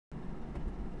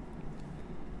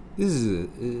This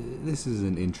is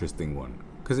an interesting one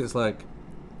because it's like,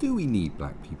 do we need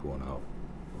black people on our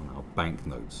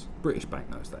banknotes, British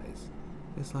banknotes? That is.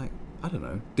 It's like, I don't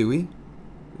know. Do we?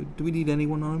 Do we need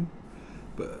anyone on them?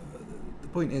 But the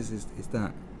point is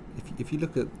that if you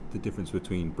look at the difference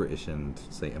between British and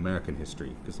say American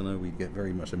history, because I know we get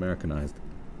very much Americanized,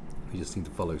 we just seem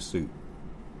to follow suit.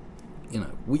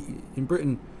 We in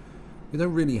Britain we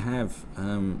don't really have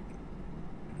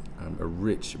a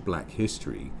rich black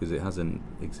history because it hasn't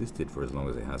existed for as long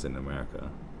as it has in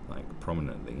America, like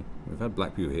prominently. We've had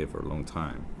black people here for a long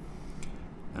time.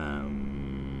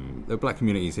 There are black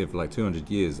communities here for like 200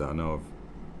 years that I know of.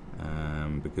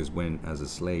 Because when, as a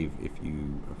slave, if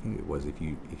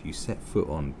you set foot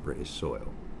on British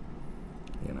soil,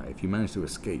 if you managed to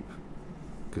escape,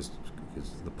 because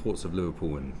the ports of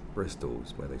Liverpool and Bristol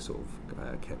is where they sort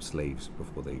of kept slaves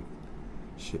before they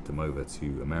shipped them over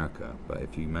to America. But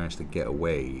if you managed to get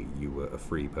away, you were a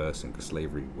free person because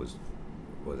slavery was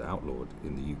outlawed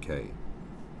in the UK.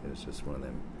 It was just one of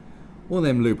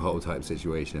them loophole type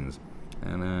situations.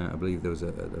 And I believe there was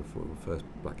the first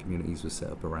black communities was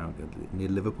set up around near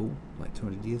Liverpool, like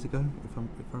 200 years ago, if I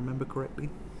remember correctly.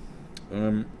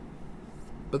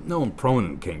 But no one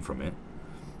prominent came from it.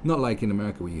 Not like in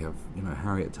America where you have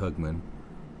Harriet Tubman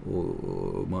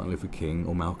or Martin Luther King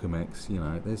or Malcolm X.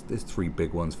 There's three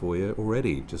big ones for you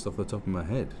already, just off the top of my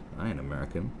head. I ain't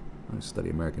American. I don't study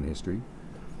American history.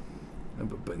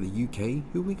 But in the UK,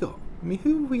 who we got? I mean,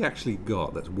 who have we actually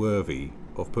got that's worthy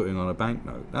of putting on a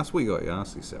banknote? That's what you got to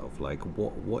ask yourself. Like,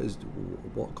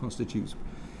 what constitutes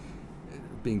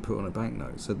being put on a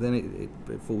banknote? So then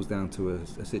it falls down to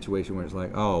a situation where it's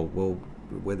like, oh well,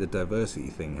 where the diversity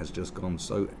thing has just gone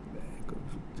so,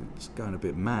 it's going a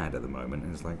bit mad at the moment,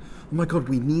 and it's like, oh my god,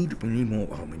 we need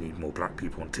more black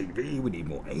people on TV. We need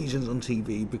more Asians on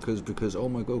TV because oh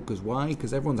my god, because why?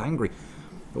 Because everyone's angry,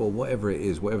 or whatever it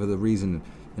is, whatever the reason.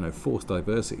 Forced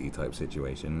diversity type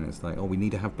situation, and it's like, oh, we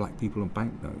need to have black people on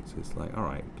banknotes. It's like, all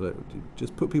right, but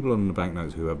just put people on the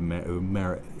banknotes who have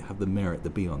the merit to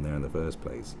be on there in the first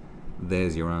place.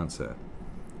 There's your answer.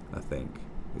 I think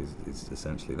is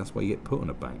essentially that's why you get put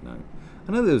on a banknote.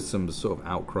 I know there's some sort of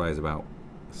outcries about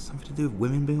something to do with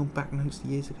women being on banknotes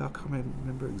years ago. I can't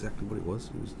remember exactly what it was.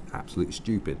 It was absolutely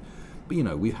stupid.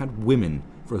 But we've had women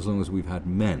for as long as we've had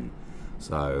men,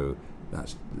 so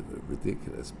that's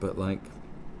ridiculous. But like,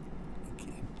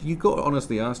 you got to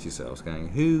honestly ask yourselves, going,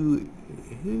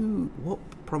 what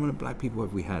prominent black people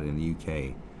have we had in the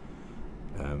UK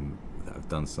that have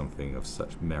done something of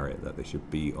such merit that they should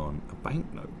be on a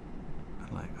banknote?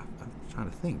 And like, I'm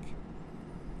trying to think,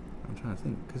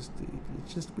 because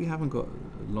it's just we haven't got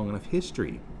a long enough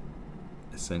history.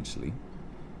 Essentially,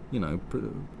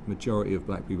 majority of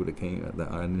black people that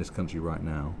are in this country right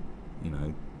now,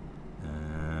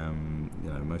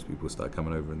 most people start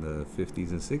coming over in the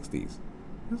 50s and 60s.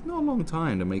 It's not a long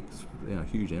time to make a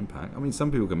huge impact. I mean,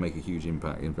 some people can make a huge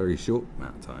impact in a very short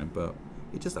amount of time, but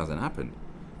it just hasn't happened.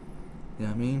 You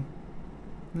know what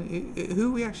I mean?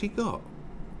 Who we actually got?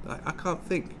 I can't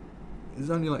think. There's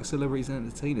only like celebrities and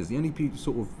entertainers. The only people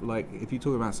sort of like, if you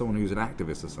talk about someone who's an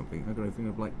activist or something, I'm going to think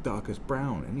of like Darcus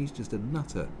Brown, and he's just a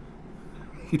nutter.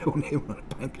 You don't want him on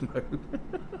a banknote.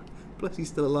 Plus, he's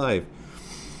still alive.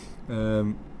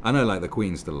 I know, like, the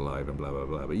Queen's still alive and blah blah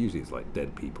blah, but usually it's like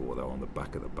dead people that are on the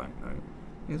back of the banknote.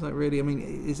 It's like, really? I mean,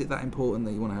 is it that important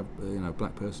that you want to have a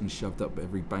black person shoved up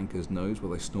every banker's nose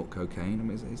while they snort cocaine? I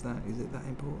mean, is it that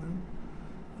important?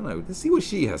 I don't know. Let's see what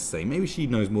she has to say. Maybe she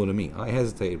knows more than me. I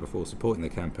hesitated before supporting the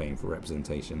campaign for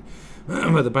representation,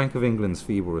 but the Bank of England's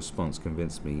feeble response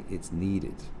convinced me it's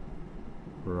needed.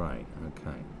 Right.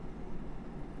 Okay.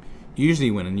 Usually,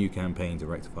 when a new campaign to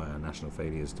rectify our national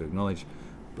failures to acknowledge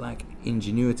black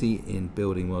ingenuity in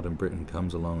building modern Britain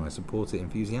comes along, I support it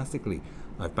enthusiastically.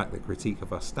 I've backed the critique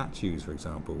of our statues, for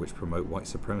example, which promote white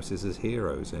supremacists as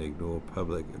heroes and ignore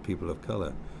people of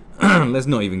colour. Let's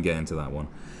not even get into that one.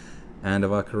 And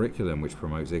of our curriculum, which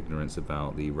promotes ignorance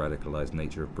about the radicalised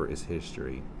nature of British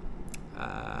history.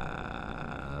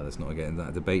 Let's not get into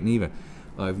that debate neither.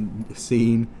 I've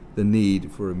seen the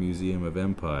need for a museum of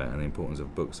empire and the importance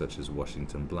of books such as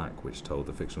Washington Black, which told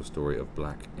the fictional story of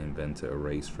black inventor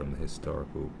erased from the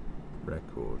historical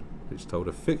record. Which told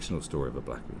a fictional story of a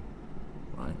black...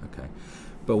 Right, okay.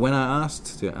 But when I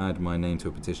asked to add my name to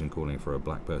a petition calling for a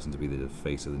black person to be the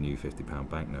face of the new £50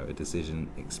 banknote, a decision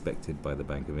expected by the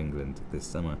Bank of England this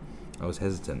summer, I was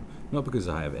hesitant. Not because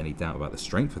I have any doubt about the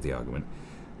strength of the argument.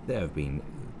 There have been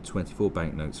 24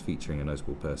 banknotes featuring a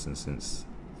notable person since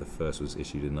the first was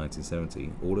issued in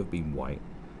 1970. All have been white,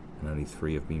 and only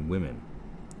 3 have been women.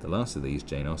 The last of these,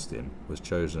 Jane Austen, was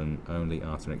chosen only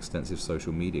after an extensive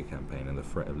social media campaign and the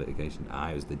threat of litigation.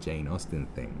 It was the Jane Austen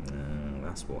thing.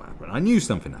 That's what happened. I knew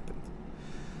something happened.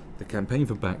 The campaign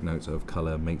for banknotes of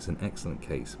colour makes an excellent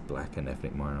case. Black and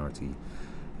ethnic minority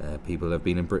people have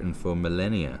been in Britain for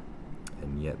millennia,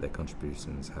 and yet their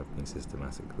contributions have been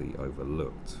systematically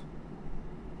overlooked.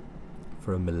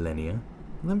 For a millennia?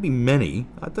 There'll be many.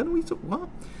 I don't know what.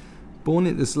 Born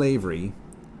into slavery,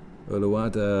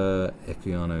 Oluwada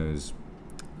Equiano's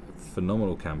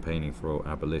phenomenal campaigning for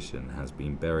abolition has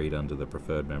been buried under the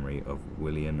preferred memory of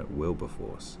William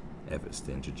Wilberforce. Efforts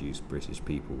to introduce British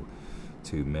people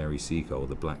to Mary Seacole,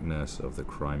 the black nurse of the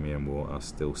Crimean War, are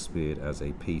still speared as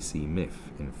a PC myth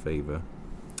in favour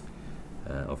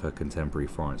of her contemporary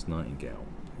Florence Nightingale,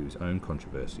 whose own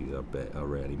controversies are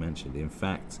rarely mentioned. In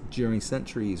fact, during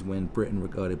centuries when Britain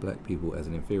regarded black people as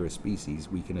an inferior species,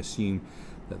 we can assume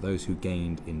that those who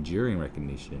gained enduring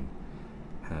recognition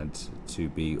had to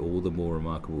be all the more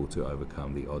remarkable to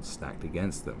overcome the odds stacked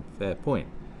against them. Fair point.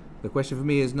 The question for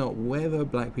me is not whether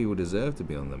black people deserve to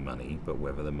be on the money, but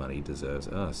whether the money deserves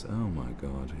us. Oh my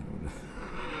God.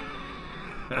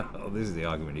 Oh, this is the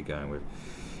argument you're going with.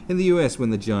 In the US, when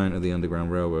the giant of the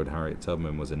Underground Railroad, Harriet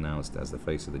Tubman, was announced as the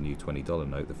face of the new $20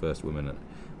 note, the first woman and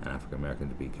African American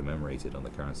to be commemorated on the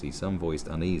currency, some voiced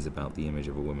unease about the image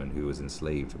of a woman who was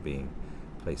enslaved being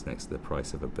placed next to the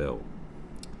price of a bill.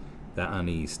 That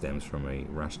unease stems from a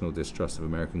rational distrust of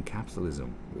American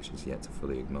capitalism, which is yet to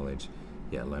fully acknowledge,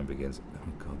 yet alone begins.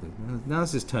 Oh God! Now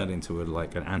this has turned into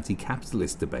like an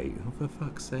anti-capitalist debate. Oh, for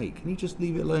fuck's sake! Can you just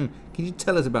leave it alone? Can you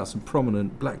tell us about some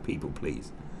prominent black people,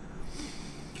 please?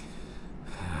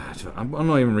 I'm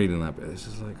not even reading that bit. It's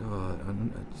just like,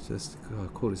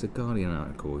 it's a Guardian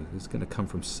article. It's going to come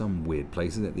from some weird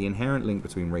place, isn't it? The inherent link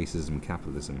between racism and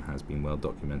capitalism has been well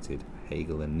documented.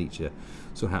 Hegel and Nietzsche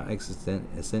saw how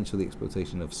essential the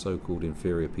exploitation of so-called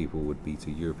inferior people would be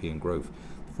to European growth.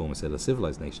 The former said a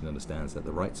civilized nation understands that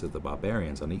the rights of the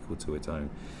barbarians are unequal to its own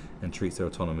and treats their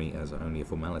autonomy as only a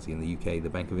formality. In the UK,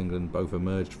 the Bank of England both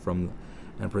emerged from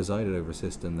and presided over a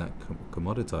system that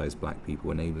commoditized black people,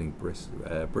 enabling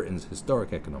Britain's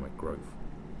historic economic growth.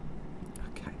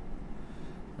 Okay.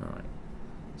 Alright.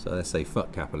 So let's say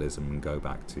fuck capitalism and go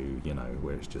back to,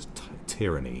 where it's just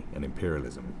tyranny and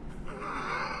imperialism.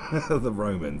 The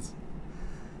Romans.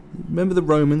 Remember the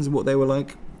Romans and what they were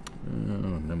like? Oh,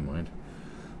 never mind.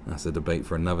 That's a debate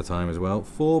for another time as well.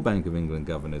 4 Bank of England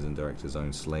governors and directors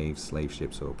owned slaves, slave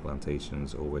ships or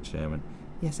plantations, or were chairmen.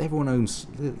 Yes, everyone owns.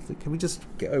 Can we just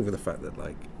get over the fact that,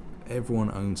 like,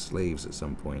 everyone owned slaves at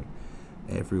some point?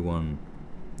 Everyone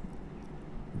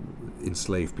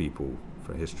enslaved people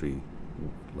for history.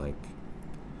 Like,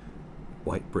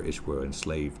 white British were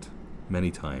enslaved many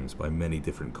times by many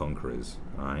different conquerors.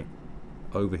 All right,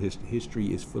 over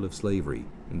history is full of slavery.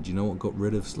 And do you know what got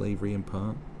rid of slavery in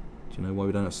part? Do you know why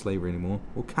we don't have slavery anymore?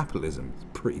 Well, capitalism.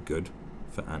 It's pretty good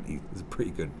for anti. It's pretty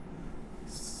good.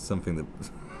 Something that.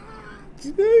 Do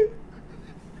you know?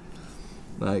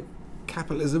 Like,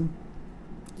 capitalism,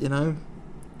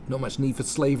 not much need for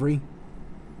slavery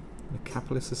in a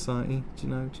capitalist society. Do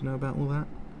you know about all that?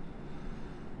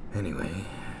 Anyway,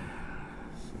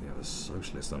 so we have a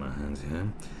socialist on our hands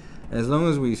here. As long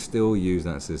as we still use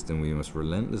that system, we must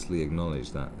relentlessly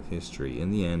acknowledge that history. In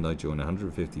the end, I joined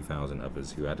 150,000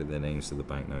 others who added their names to the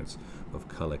banknotes of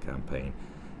colour campaign,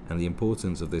 and the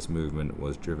importance of this movement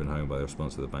was driven home by the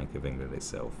response of the Bank of England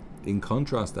itself. In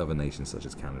contrast to other nations such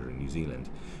as Canada and New Zealand,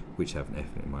 which have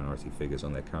ethnic minority figures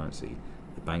on their currency,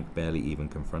 the bank barely even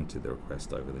confronted the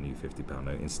request over the new £50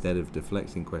 note. Instead of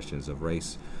deflecting questions of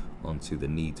race onto the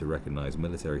need to recognise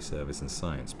military service and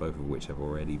science, both of which have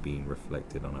already been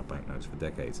reflected on our banknotes for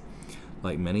decades.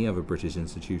 Like many other British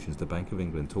institutions, the Bank of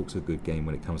England talks a good game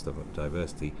when it comes to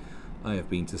diversity. I have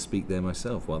been to speak there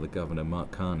myself, while the Governor,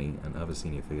 Mark Carney, and other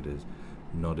senior figures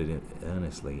nodded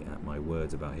earnestly at my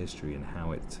words about history and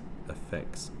how it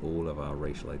affects all of our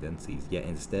racial identities. Yet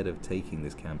instead of taking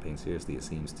this campaign seriously, it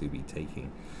seems to be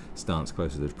taking stance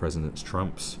closer to President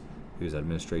Trump's, whose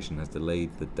administration has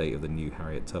delayed the date of the new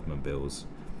Harriet Tubman bills,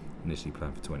 initially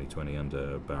planned for 2020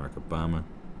 under Barack Obama,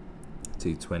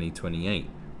 to 2028,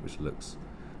 which looks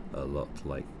a lot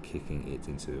like kicking it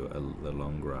into the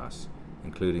long grass,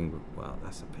 including, well,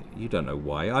 that's a pity. You don't know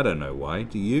why. I don't know why.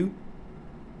 Do you?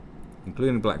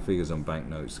 Including black figures on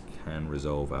banknotes can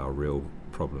resolve our real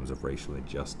problems of racial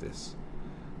injustice.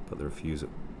 But the refusal...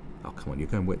 Oh, come on, you're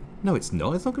going with... No, it's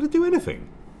not. It's not going to do anything.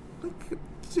 Like, do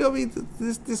you know what I mean?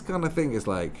 This kind of thing is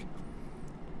like...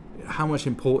 How much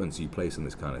importance you place on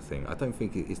this kind of thing? I don't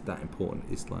think it's that important.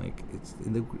 It's like... It's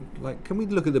in the... Like, can we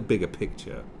look at the bigger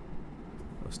picture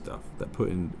of stuff that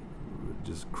putting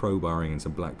just crowbarring in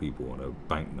some black people on a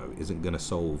banknote isn't going to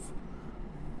solve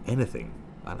anything.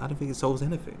 I don't think it solves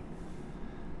anything.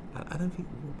 I don't think.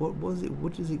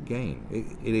 What does it gain?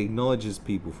 It acknowledges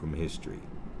people from history.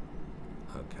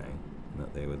 Okay,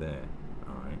 that they were there.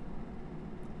 All right.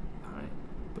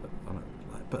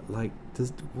 But like,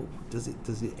 does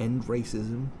it end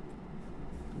racism?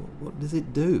 What does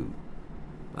it do?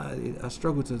 I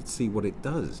struggle to see what it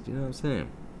does. Do you know what I'm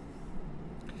saying?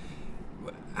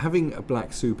 Having a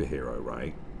black superhero,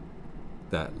 right,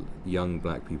 that young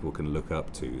black people can look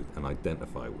up to and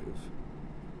identify with,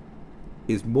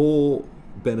 is more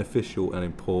beneficial and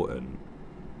important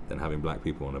than having black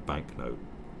people on a banknote,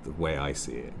 the way I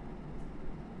see it.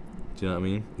 Do you know what I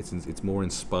mean? It's more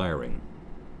inspiring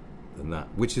than that,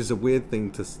 which is a weird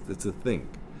thing to think,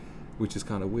 which is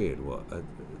kind of weird. What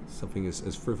something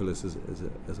as frivolous as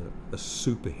a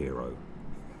superhero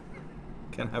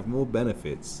can have more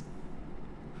benefits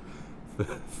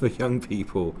for young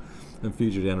people and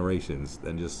future generations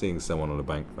than just seeing someone on a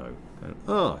banknote. And,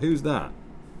 oh, who's that?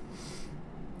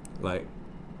 Like,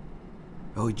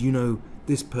 oh, you know,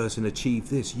 this person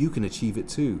achieved this. You can achieve it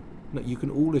too. No, you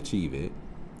can all achieve it.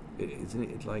 Isn't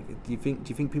it like? Do you think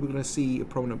people are going to see a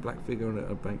prominent black figure on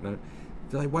a banknote?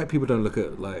 Like, white people don't look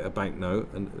at like a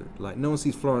banknote, and like no one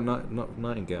sees Florence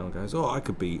Nightingale and goes, "Oh, I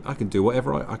can be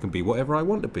whatever I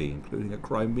want to be, including a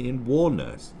Crimean war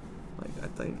nurse." Like,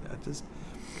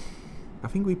 I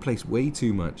think we place way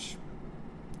too much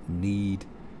need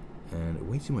and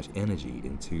way too much energy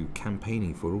into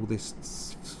campaigning for all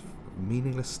this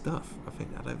meaningless stuff.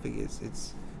 I don't think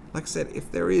it's like I said,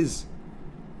 if there is,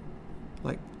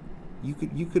 like, you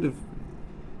could have,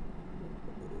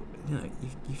 you know,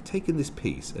 you've taken this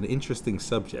piece, an interesting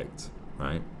subject,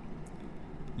 right?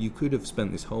 You could have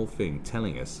spent this whole thing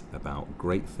telling us about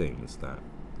great things that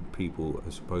people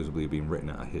have supposedly been written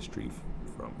out of history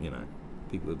from, you know,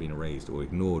 people have been erased or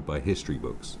ignored by history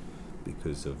books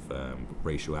because of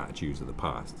racial attitudes of the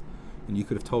past, and you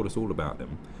could have told us all about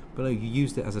them. But no, you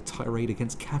used it as a tirade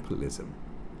against capitalism.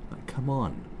 Like, come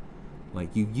on,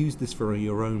 like, you used this for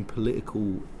your own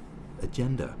political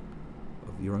agenda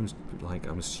of your own. Like,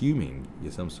 I'm assuming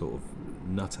you're some sort of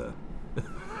nutter,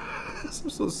 some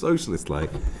sort of socialist. Like,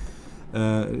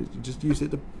 just use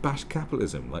it to bash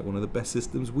capitalism, like one of the best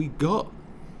systems we got.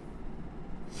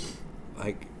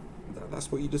 Like, that's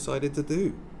what you decided to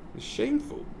do. It's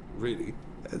shameful, really.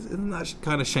 Isn't that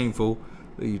kind of shameful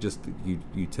that you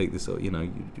take this, you know,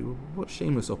 what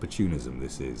shameless opportunism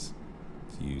this is,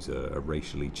 to use a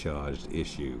racially charged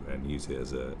issue and use it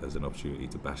as an opportunity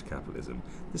to bash capitalism.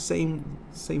 The same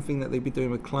thing that they've been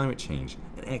doing with climate change,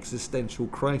 an existential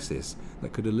crisis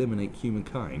that could eliminate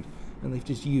humankind, and they've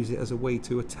just used it as a way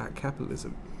to attack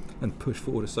capitalism and push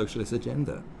forward a socialist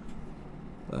agenda.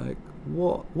 Like,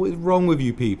 what is wrong with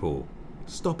you people?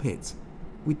 Stop it.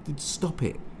 We did stop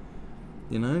it.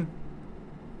 You know?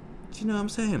 Do you know what I'm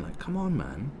saying? Like, come on,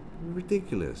 man.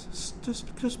 Ridiculous.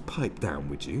 Just pipe down,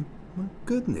 would you? My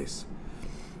goodness.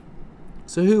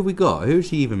 So who have we got? Who has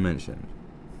she even mentioned?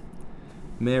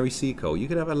 Mary Seacole. You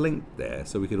could have a link there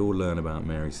so we could all learn about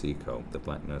Mary Seacole, the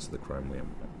black nurse of the Crimean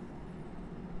War.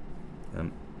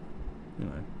 You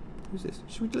know, who's this?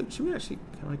 Should we actually?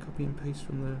 Can I copy and paste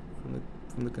from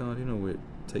the Guardian, or will it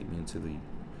take me into the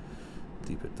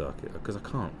deeper, darker? Because I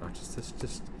can't. It's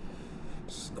just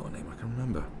not a name I can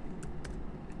remember.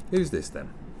 Who's this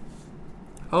then?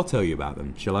 I'll tell you about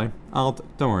them, shall I?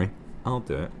 Don't worry. I'll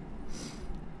do it.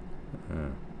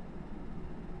 Yeah.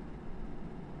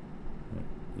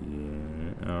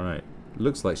 All right.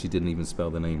 Looks like she didn't even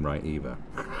spell the name right either.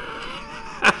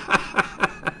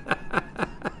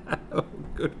 Oh,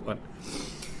 good one.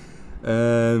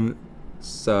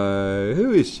 So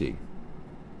who is she?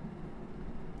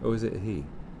 Or is it he?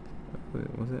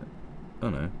 Was it? Oh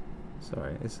no.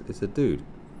 Sorry. It's a dude.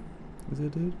 Is it a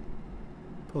dude?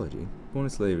 Apology. Born in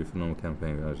slavery for normal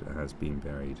campaign has been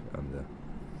buried under.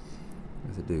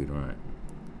 It's a dude, right?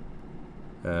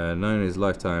 Known in his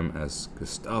lifetime as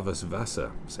Gustavus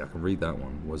Vassa, see, I can read that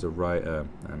one, was a writer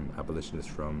and abolitionist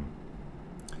from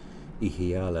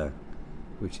Ihiala,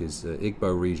 which is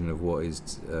Igbo region of what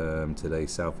is today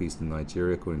southeastern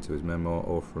Nigeria, according to his memoir,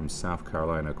 or from South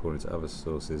Carolina, according to other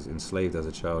sources. Enslaved as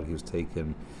a child, he was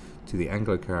taken to the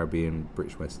Anglo-Caribbean,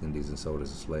 British West Indies, and sold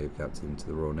as a slave captain to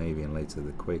the Royal Navy and later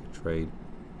the Quaker trade.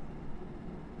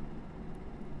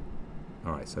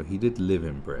 Alright, so he did live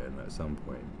in Britain at some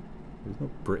point. He's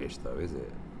not British though, is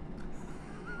it?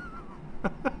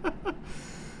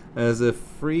 As a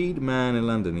freed man in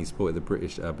London, he supported the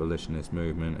British abolitionist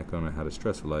movement. Economist had a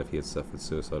stressful life. He had suffered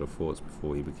suicidal thoughts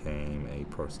before he became a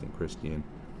Protestant Christian.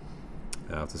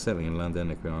 After settling in London,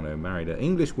 Equiano married an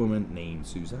English woman named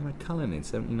Susanna Cullen in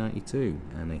 1792,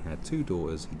 and they had 2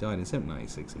 daughters. He died in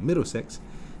 1796 in Middlesex.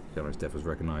 Equiano's death was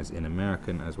recognised in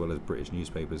American as well as British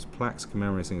newspapers. Plaques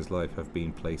commemorating his life have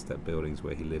been placed at buildings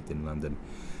where he lived in London.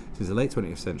 Since the late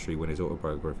 20th century, when his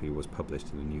autobiography was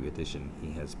published in a new edition,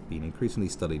 he has been increasingly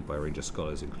studied by a range of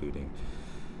scholars, including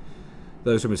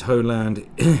those from his homeland,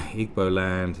 Igbo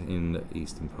land, in the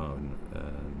eastern part of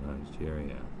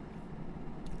Nigeria.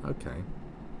 Okay.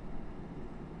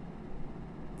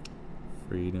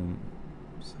 Freedom.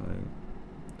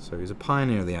 So he's a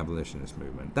pioneer of the abolitionist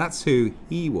movement. That's who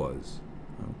he was.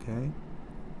 Okay.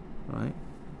 Right.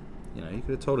 You know, you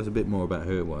could have told us a bit more about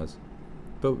who it was,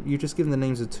 but you just given the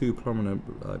names of 2 prominent,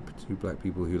 2 black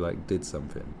people who did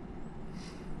something.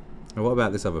 And what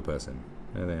about this other person?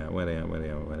 Where they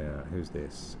are? Who's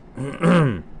this?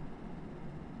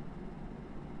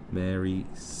 Mary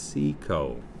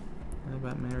Seacole. How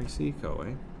about Mary Seacole,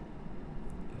 eh?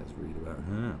 Let's read about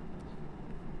her.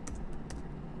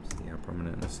 See how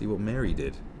prominent. Let's see what Mary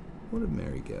did. What did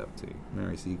Mary get up to?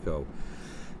 Mary Seacole.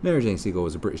 Mary Jane Seacole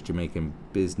was a British Jamaican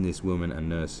businesswoman and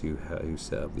nurse who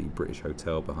set up the British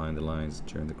Hotel behind the lines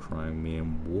during the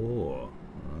Crimean War.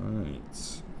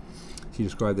 Right. She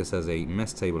described this as a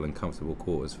mess table and comfortable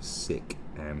quarters for sick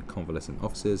and convalescent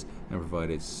officers, and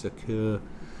provided succour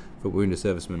for wounded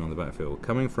servicemen on the battlefield.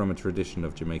 Coming from a tradition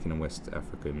of Jamaican and West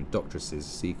African doctresses,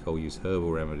 Seacole used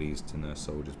herbal remedies to nurse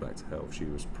soldiers back to health. She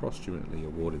was posthumously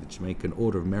awarded the Jamaican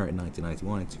Order of Merit in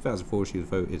 1991. In 2004, she was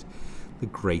voted the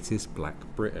greatest black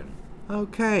Briton.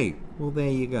 Okay, well there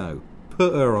you go.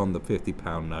 Put her on the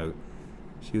 £50 note.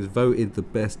 She was voted the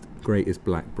best, greatest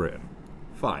black Briton.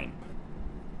 Fine.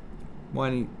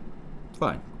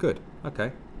 Fine, good,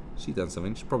 okay. She done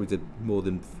something. She probably did more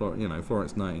than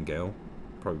Florence Nightingale.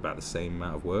 Probably about the same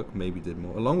amount of work. Maybe did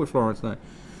more, along with Florence Nightingale.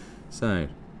 So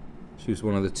she was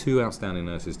one of the 2 outstanding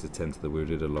nurses to tend to the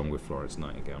wounded, along with Florence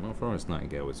Nightingale. Now, Florence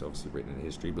Nightingale was obviously written in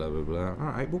history. Blah blah blah. All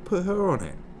right, we'll put her on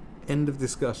it. End of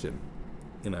discussion.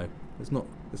 You know, let's not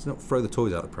throw the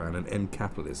toys out the pram and end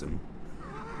capitalism.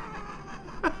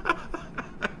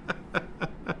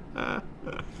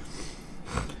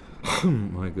 Oh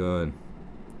my god.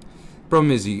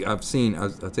 Problem is, I'll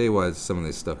tell you why some of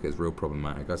this stuff gets real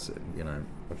problematic. I've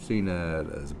seen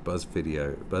there's a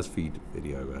BuzzFeed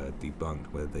video debunked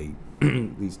where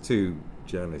these 2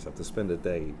 journalists have to spend a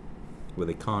day where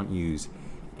they can't use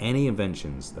any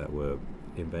inventions that were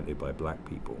invented by black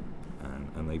people,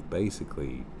 and they've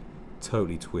basically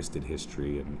totally twisted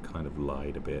history and kind of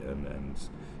lied a bit, and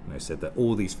said that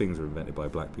all these things were invented by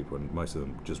black people, and most of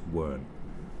them just weren't,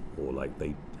 or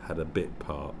they had a bit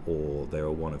part, or they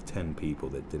were one of 10 people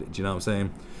that did it. Do you know what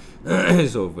I'm saying?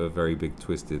 Sort of a very big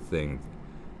twisted thing.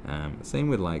 Same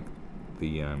with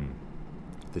the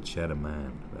Cheddar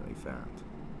Man that they found.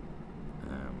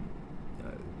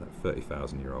 That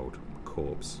 30,000-year-old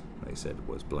corpse they said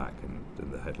was black, and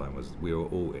the headline was "We were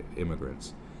all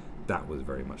immigrants." That was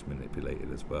very much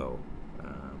manipulated as well.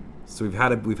 So we've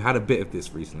had a bit of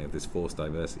this recently, of this forced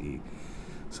diversity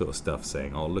sort of stuff,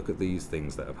 saying, "Oh, look at these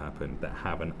things that have happened that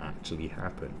haven't actually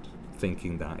happened,"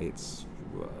 thinking that it's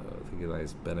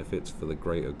benefits for the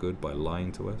greater good by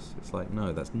lying to us. It's like,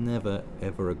 no, that's never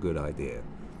ever a good idea.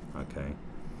 Okay,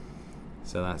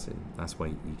 so that's it. That's why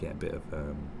you get a bit of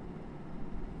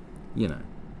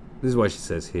this is why she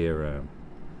says here,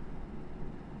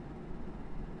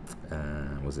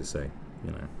 what does it say?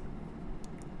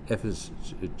 Efforts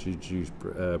to introduce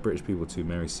British people to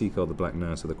Mary Seacole, the black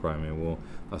nurse of the Crimean War,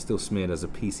 are still smeared as a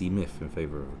PC myth in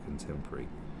favour of a contemporary.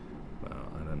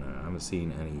 Well, I don't know. I haven't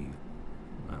seen anything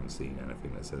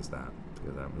that says that,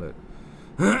 because I haven't looked.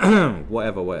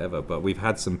 Whatever. But we've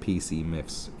had some PC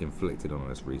myths inflicted on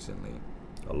us recently.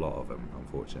 A lot of them,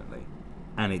 unfortunately.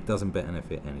 And it doesn't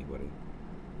benefit anybody.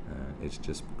 It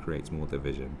just creates more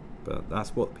division. But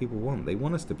that's what people want. They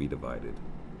want us to be divided,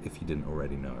 if you didn't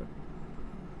already know.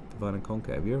 Divide and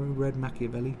Conquer. Have you ever read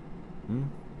Machiavelli? Have you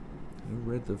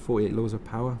ever read the 48 Laws of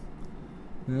Power?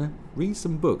 Yeah? Read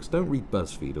some books. Don't read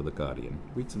BuzzFeed or The Guardian.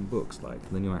 Read some books, and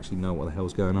then you'll actually know what the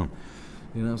hell's going on.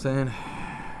 You know what I'm saying?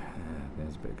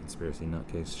 There's a bit of conspiracy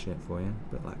nutcase shit for you.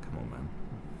 But come on, man.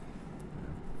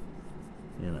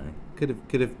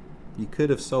 You could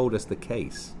have sold us the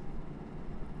case.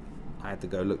 I had to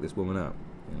go look this woman up.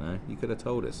 You could have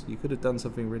told us. You could have done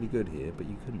something really good here, but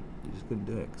you couldn't. You just couldn't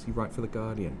do it because you write for The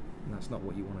Guardian, and that's not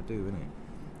what you want to do, innit?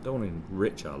 Don't want to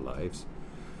enrich our lives.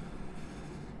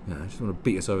 I just want to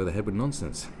beat us over the head with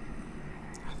nonsense.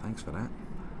 Thanks for that.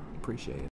 Appreciate it.